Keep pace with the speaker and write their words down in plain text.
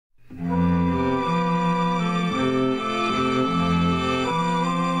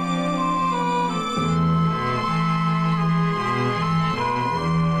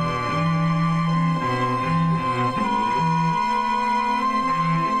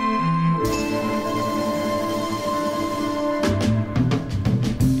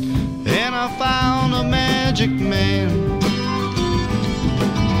magic man.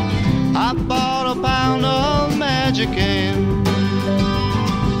 I bought a pound of magic and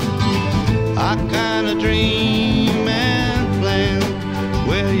I kinda dream and plan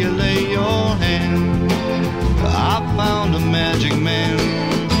where you lay your hand. I found a magic man.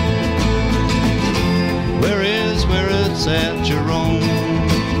 Where it's at, Jerome?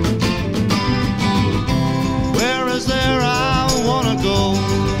 Where is there I wanna go?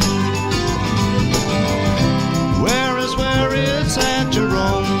 Where it's at,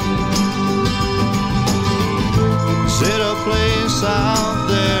 Jerome? Is it a place out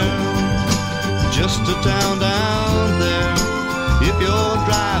there? Just a town down there, if you're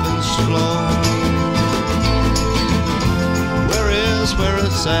driving slow. Where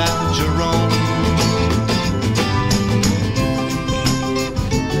it's at, Jerome?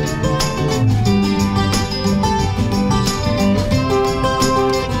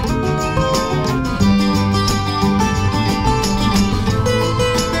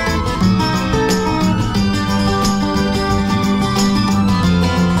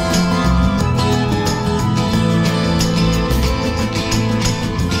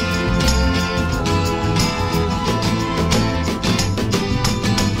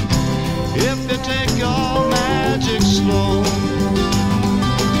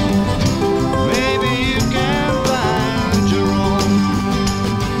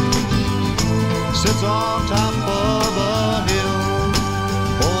 On top of a hill,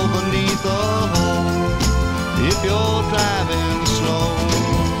 or beneath a hole, if you're driving slow.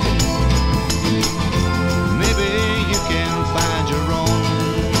 Maybe you can find your own.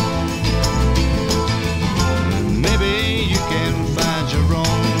 Maybe you can find your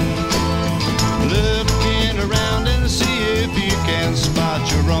own. Looking around and see if you can spot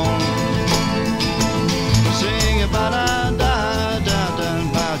your own. Sing about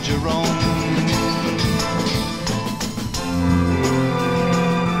about your own.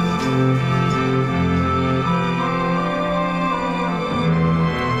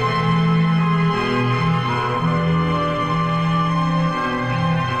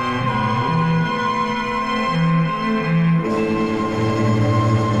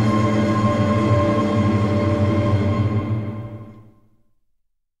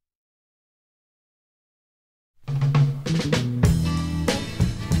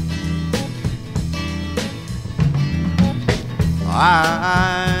 I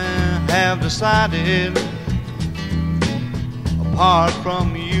have decided, apart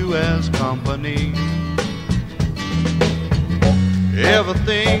from you as company,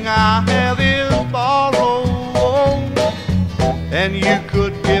 everything I have is borrowed, and you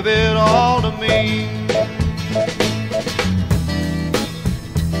could give it all to me.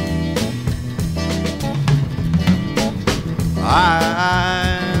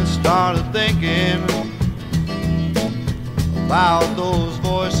 I started thinking about those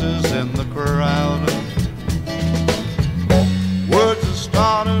voices in the crowd. Words that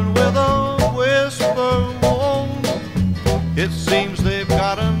started with a whisper. It seems they've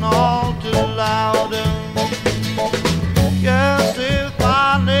gotten all too loud. Yes, it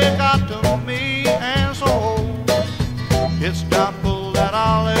finally got to me, and so it's doubtful that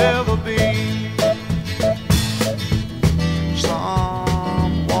I'll ever be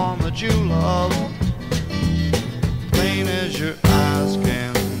someone that you love, plain as your eyes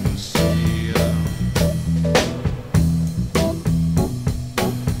can see.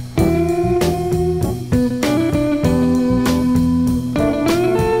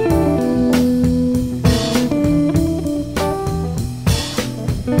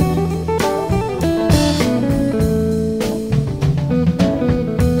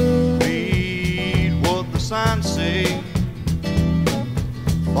 Read what the signs say.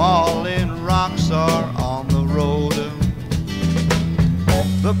 Falling rocks are on the road.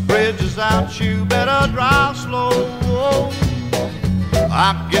 The bridge is out, you better drive slow.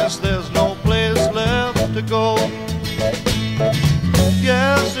 I guess there's no place left to go.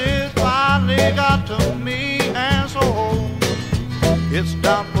 Yes, it finally got to me, and so it's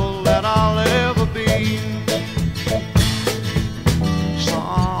doubtful that I'll ever be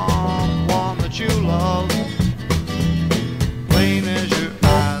someone that you love, plain as your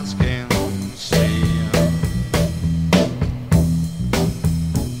eyes can see.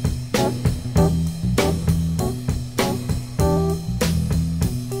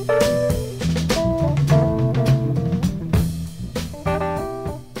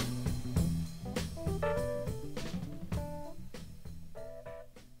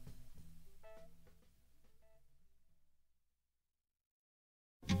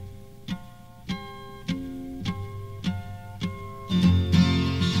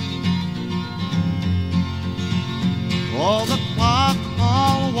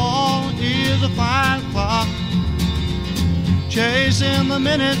 chasing the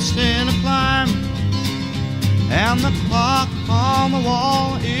minutes in a climb. And the clock on the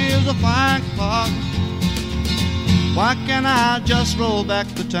wall is a fine clock. Why can't I just roll back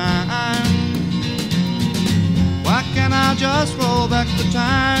the time? Why can't I just roll back the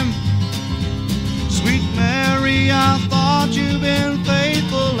time? Sweet Mary, I thought you'd been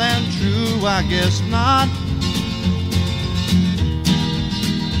faithful and true. I guess not.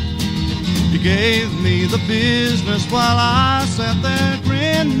 You gave me the business while I sat there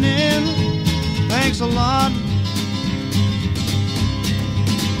grinning. Thanks a lot.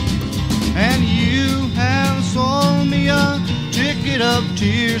 And you have sold me a ticket of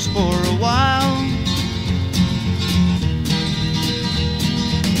tears for a while.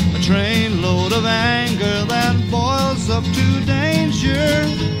 A trainload of anger that boils up to danger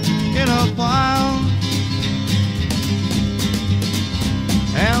in a pile.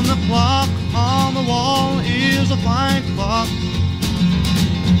 And the clock on the wall is a fine clock,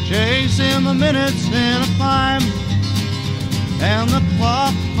 chasing the minutes in a climb. And the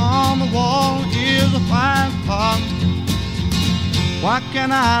clock on the wall is a fine clock. Why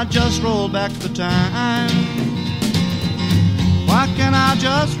can't I just roll back the time? Why can't I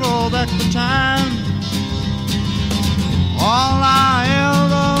just roll back the time? All I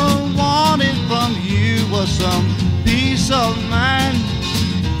ever wanted from you was some peace of mind.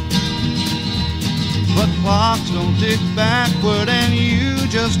 But clocks don't tick backward, and you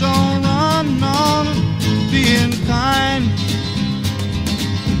just don't run on being kind.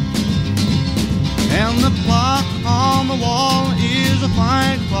 And the clock on the wall is a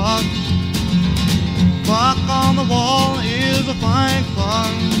fine clock. Clock on the wall is a fine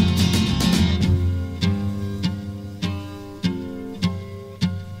clock.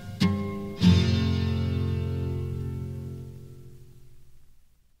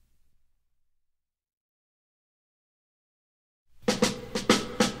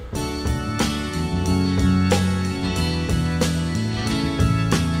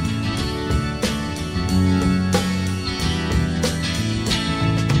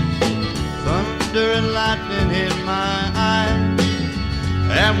 And lightning hit my eye,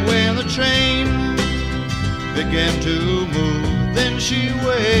 and when the train began to move, then she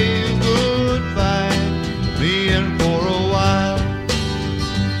waved goodbye to me, and for a while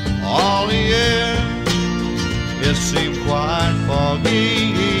all the air, it seemed quite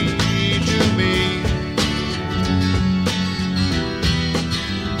foggy to me.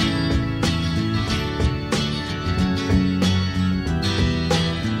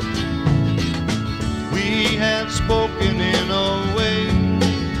 Had spoken in a way,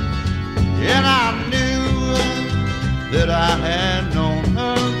 and I knew that I had known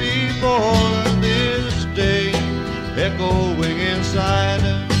her before. This day echoing inside,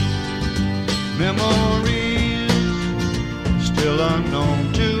 memories still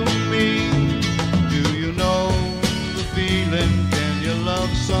unknown to me. Do you know the feeling? Can you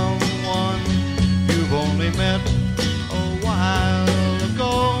love someone you've only met a while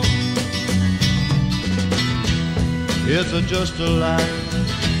ago? It's just a life,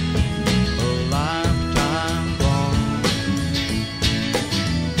 a lifetime gone.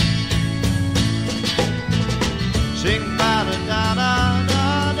 Sing ba da da da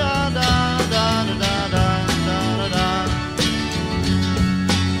da da da da da da da da.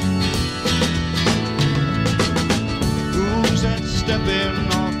 Who's that stepping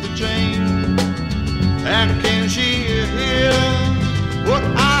off the train? And can she hear what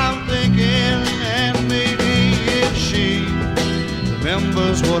I'm thinking? And maybe she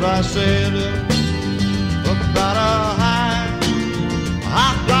remembers what I said about a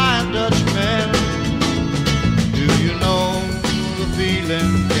high-flying Dutchman. Do you know the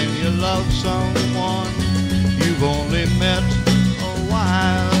feeling? Can you love someone you've only met a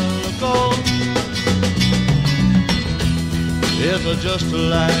while ago? It's just a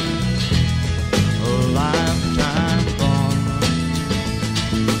life, a lifetime gone.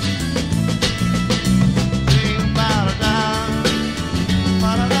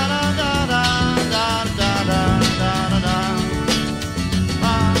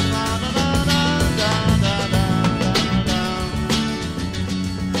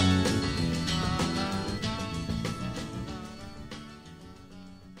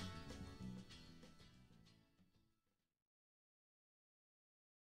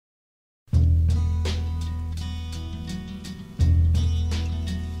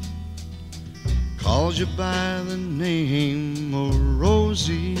 Calls you by the name of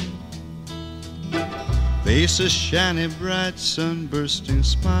Rosie, face a shiny, bright, sun-bursting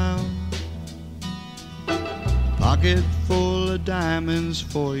smile, pocket full of diamonds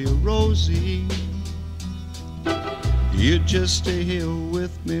for you, Rosie. you'd just stay here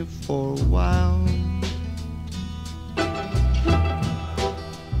with me for a while.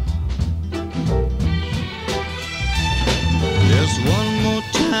 Just one more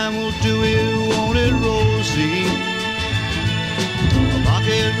time we'll do it, won't it, Rosie? A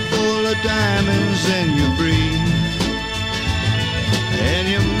pocket full of diamonds and you're free. And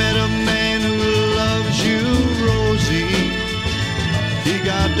you met a man who loves you, Rosie. He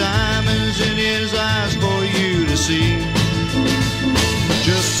got diamonds in his eyes for you to see.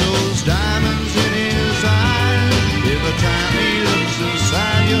 Just those diamonds in his eyes. Every time he looks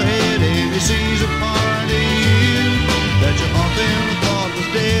inside your head and he sees a part of you that you often thought was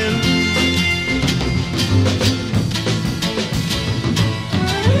dead.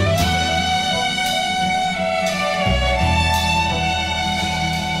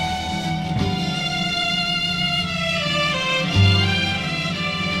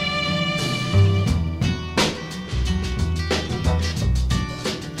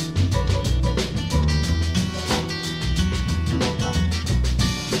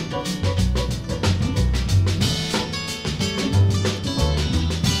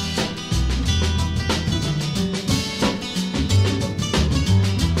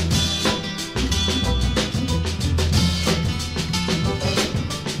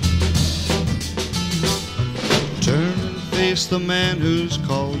 The man who's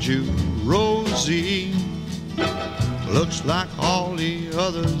called you Rosie looks like all the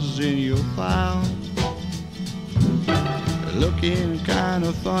others in your file. Looking kind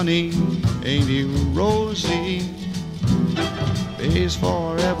of funny, ain't he, Rosie? Pays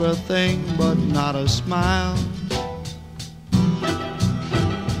for everything but not a smile.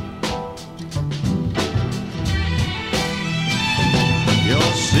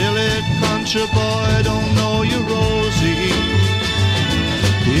 Your silly country boy don't know you, Rosie.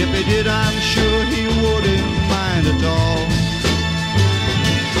 If he did, I'm sure he wouldn't mind at all.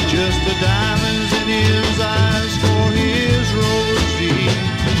 Just the diamonds in his eyes for his Rosie.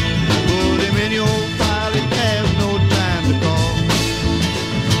 Put him in your file, he has no time to call.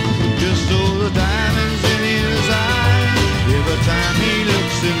 Just those diamonds in his eyes. Every time he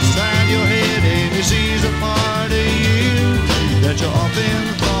looks inside your head and he sees a part of you that you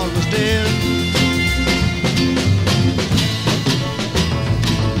often thought was dead.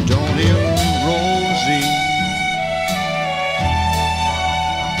 Don't hear Rosie.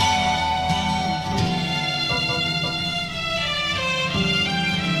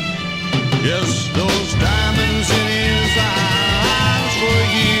 Yes, those diamonds in his eyes for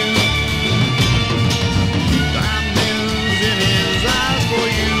you. Diamonds in his eyes for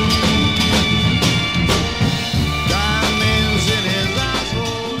you. Diamonds in his eyes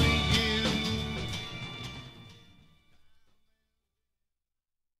for you.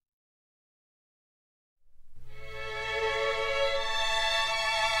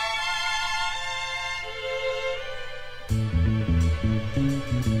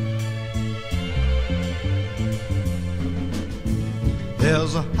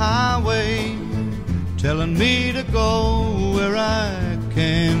 There's a highway telling me to go where I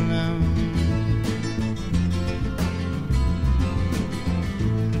can.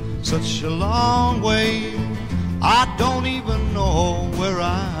 Such a long way, I don't even know where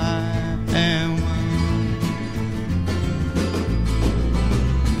I am.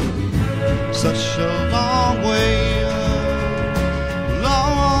 Such a long way,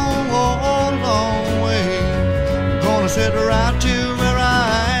 long way. Gonna sit right to where I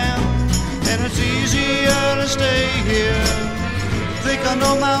am, and it's easier to stay here. Think I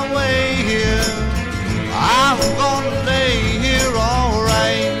know my way here. I'm gonna lay here all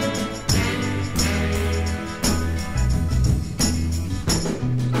right.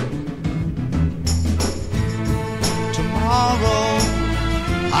 Tomorrow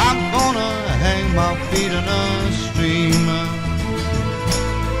I'm gonna hang my feet in a stream.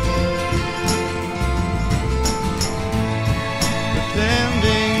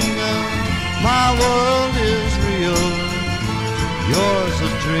 Pretending my world is real, yours a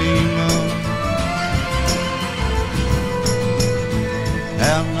dream.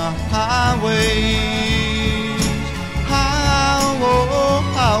 And the highways, highway,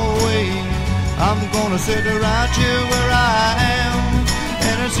 I'm gonna sit right here where I am,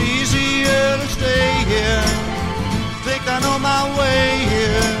 and it's easier to stay here. Think I know my way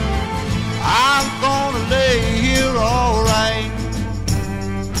here. I'm gonna lay here all right.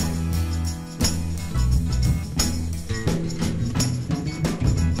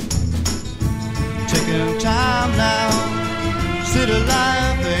 Taking time now, city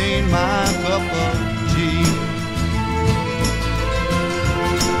life ain't my cup of tea.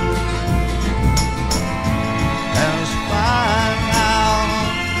 As far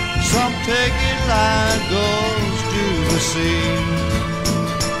side goes to the sea.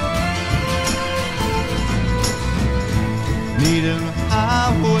 Needing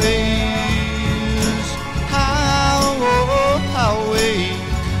highways, highway.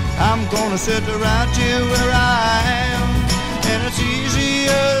 I'm gonna sit right here where I am, and it's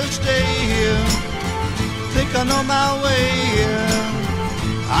easier to stay here. Think I know my way here.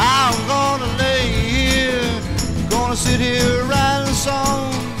 I'm gonna lay here, gonna sit here writing a song.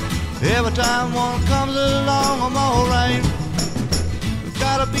 Every time one comes along, I'm alright.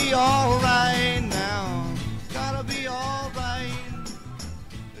 Gotta be alright now. Gotta be alright.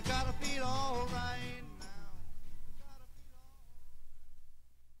 Gotta be alright now.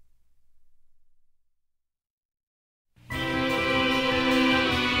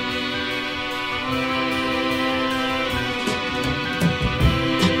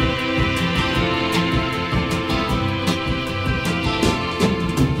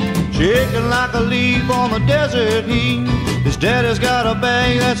 Shaking like a leaf on the desert heat. His daddy's got a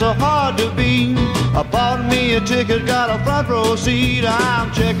bag that's so hard to beat. I bought me a ticket, got a front row seat.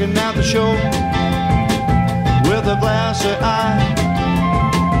 I'm checking out the show with a glassy eye,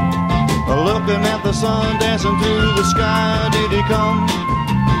 looking at the sun dancing through the sky. Did he come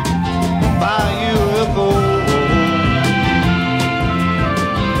by UFO?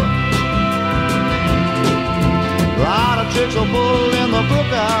 A lot of tricks are pulled in the book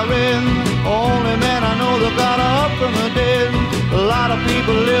I read. Only man I know that got up from the dead. A lot of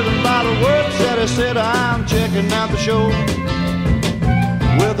people living by the words that he said. I'm checking out the show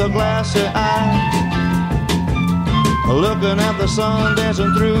with a glassy eye, looking at the sun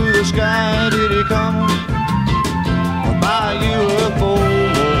dancing through the sky. Did he come by UFO?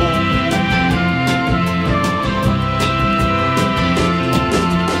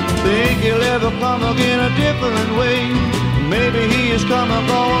 Think he'll ever come again a different way? Maybe he is coming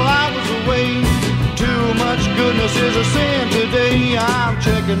all hours away. Too much goodness is a sin today. I'm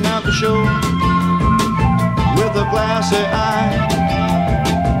checking out the show with a glassy eye,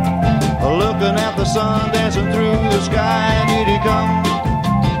 looking at the sun dancing through the sky. Did he come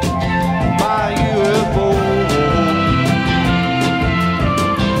by UFO?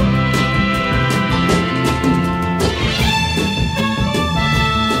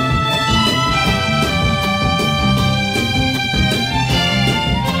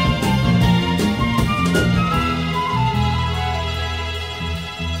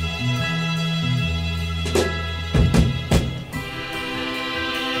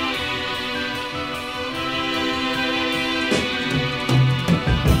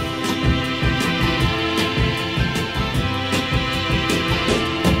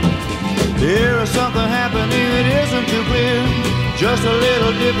 There is something happening that isn't too clear, just a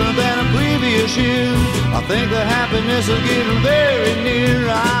little different than the previous year. I think the happiness is getting very near.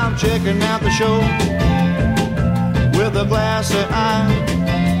 I'm checking out the show with a glassy eye,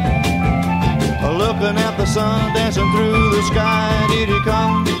 looking at the sun dancing through the sky. Did he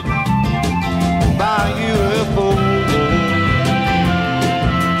come by UFO?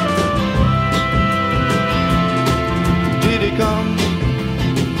 Did he come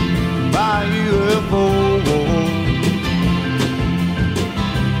by UFO?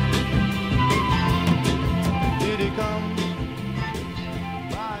 Did he come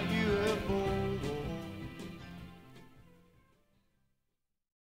by UFO?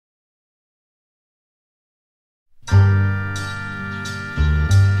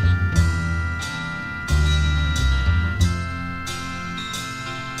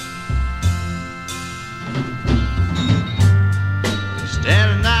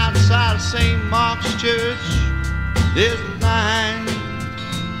 Standing outside of St. Mark's Church, there's a line.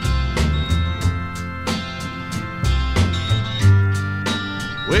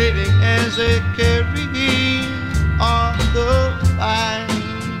 Waiting as they carry on the line.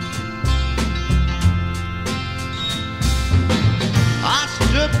 I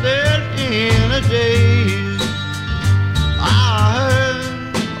stood there in a daze. I heard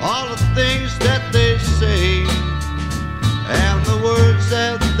all the things that they say, and the words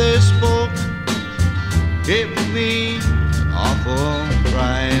that they spoke gave me an awful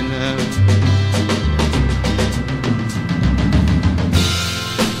fright.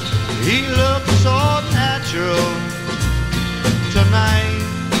 He looked so natural tonight.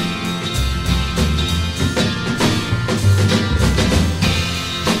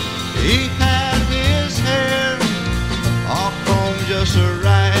 He had his hair all combed just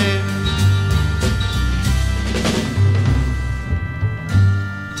right.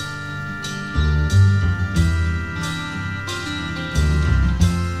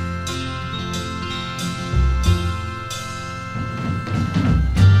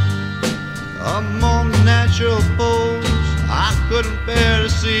 A a more natural pose I couldn't bear to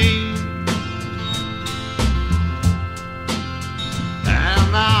see.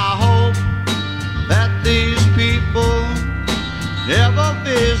 And I hope that these people never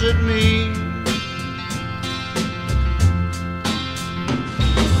visit me.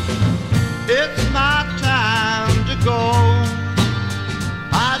 It's my time to go.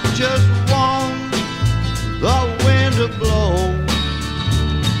 I just want the wind to blow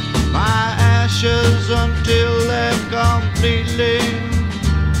my ashes until they're completely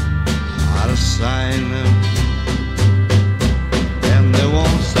out of sight. And they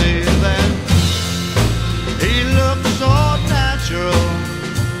won't say that he looks so natural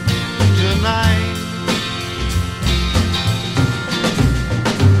tonight.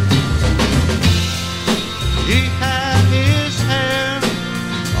 He had his hair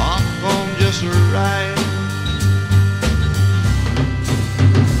off combed just right.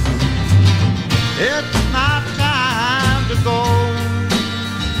 It's my time to go.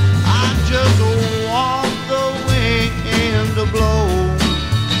 I just want the wind to blow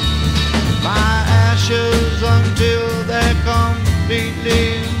my ashes until they're completely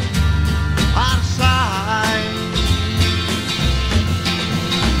out of sight.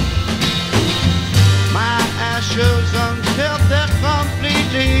 My ashes until they're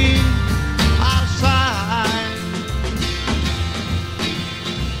completely out of sight.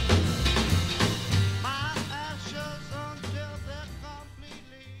 My ashes until they're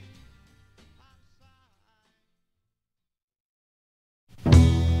completely out of sight.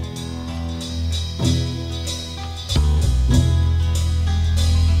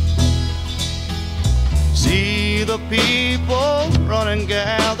 See the people run and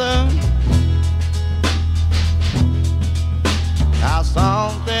gather. Now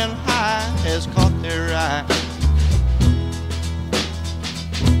something high has caught their eye.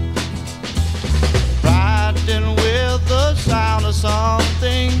 Frightened with the sound of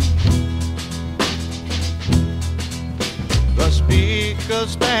something, the speaker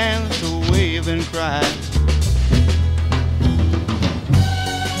stands to wave and cry.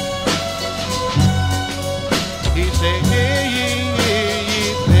 He said, "Hear ye,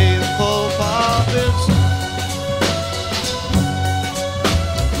 faithful prophets.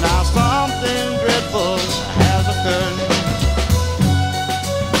 Now something dreadful has occurred,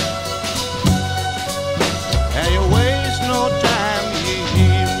 and you waste no time, you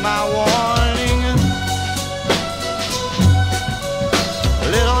heed my warning.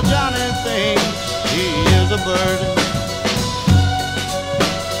 Little Johnny thinks he is a bird.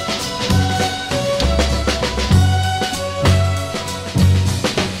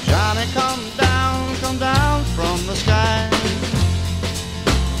 Johnny, come down from the sky.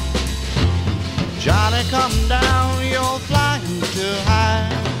 Johnny, come down, you're flying too high.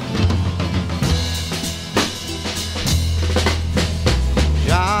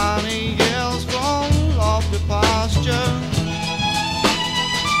 Johnny yells from lofty posture,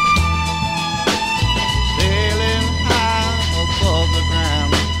 sailing high above the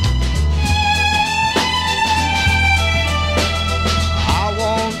ground. I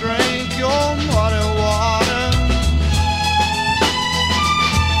won't drink your muddy water.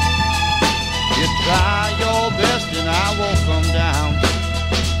 You try your best and I won't come down.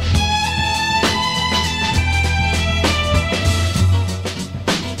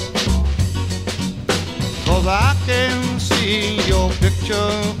 'Cause I can see your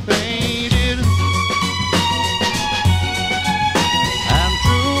picture painted, and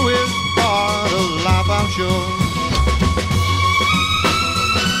true is part of life, I'm sure.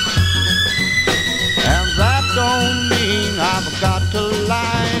 And that don't mean I've got to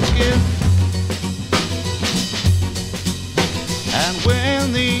like it. And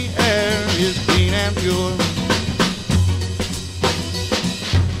when the air is clean and pure,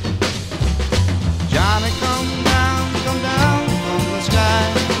 Johnny, come down from the sky.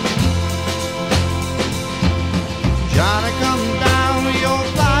 Johnny, come down, you're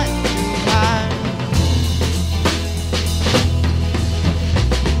flying too high.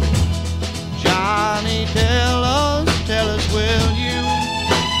 Johnny, tell us, will you?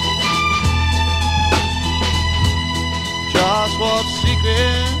 Just what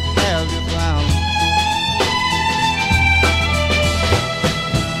secret have you found?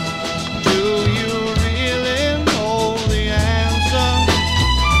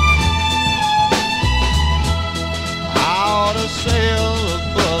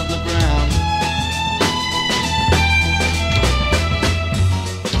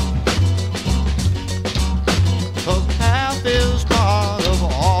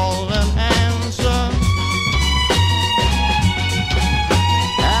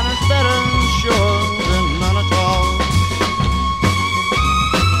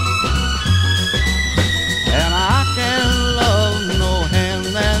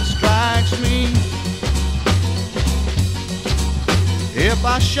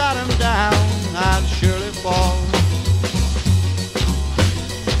 shot him down, I'd surely fall.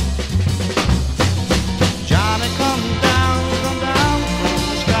 Johnny, come down from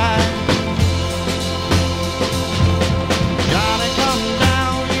the sky. Johnny, come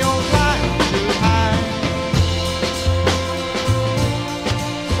down, you're flying too high.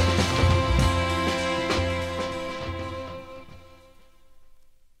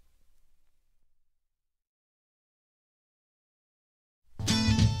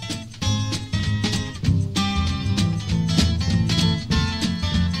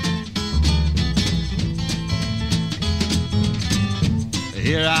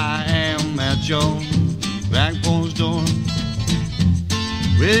 Here I am at your back porch door.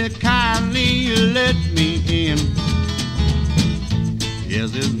 Will you kindly let me in?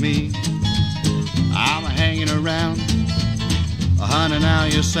 Yes, it's me. I'm hanging around. Honey, now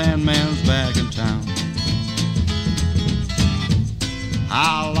your Sandman's back in town.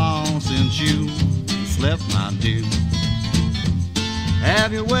 How long since you slept, my dear?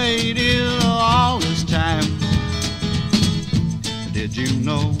 Have you waited all this time? Did you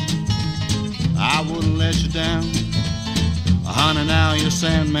know I wouldn't let you down? Honey, now your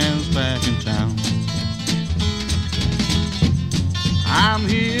Sandman's back in town. I'm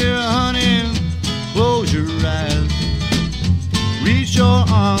here, honey, close your eyes. Reach your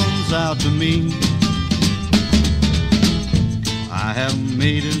arms out to me. I have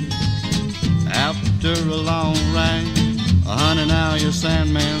made it after a long ride. Honey, now your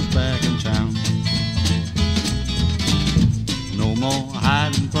Sandman's back in town. No more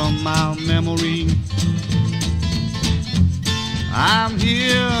hiding from my memory. I'm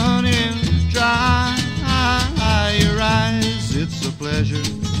here, honey, dry your eyes. It's a pleasure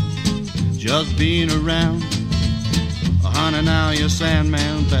just being around. Honey, now your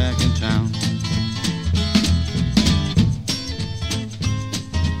Sandman's back in town.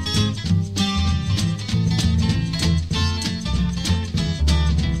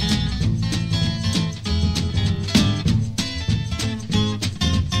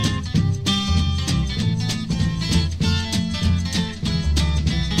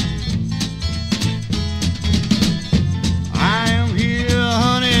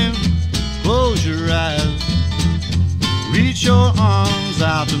 Your arms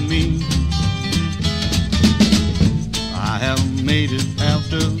out to me. I have made it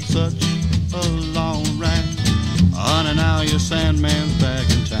after such a long ride. Honey, now your Sandman's back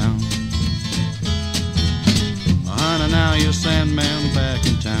in town. Honey, now your Sandman's back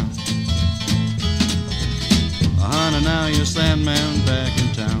in town. Honey, now your Sandman's back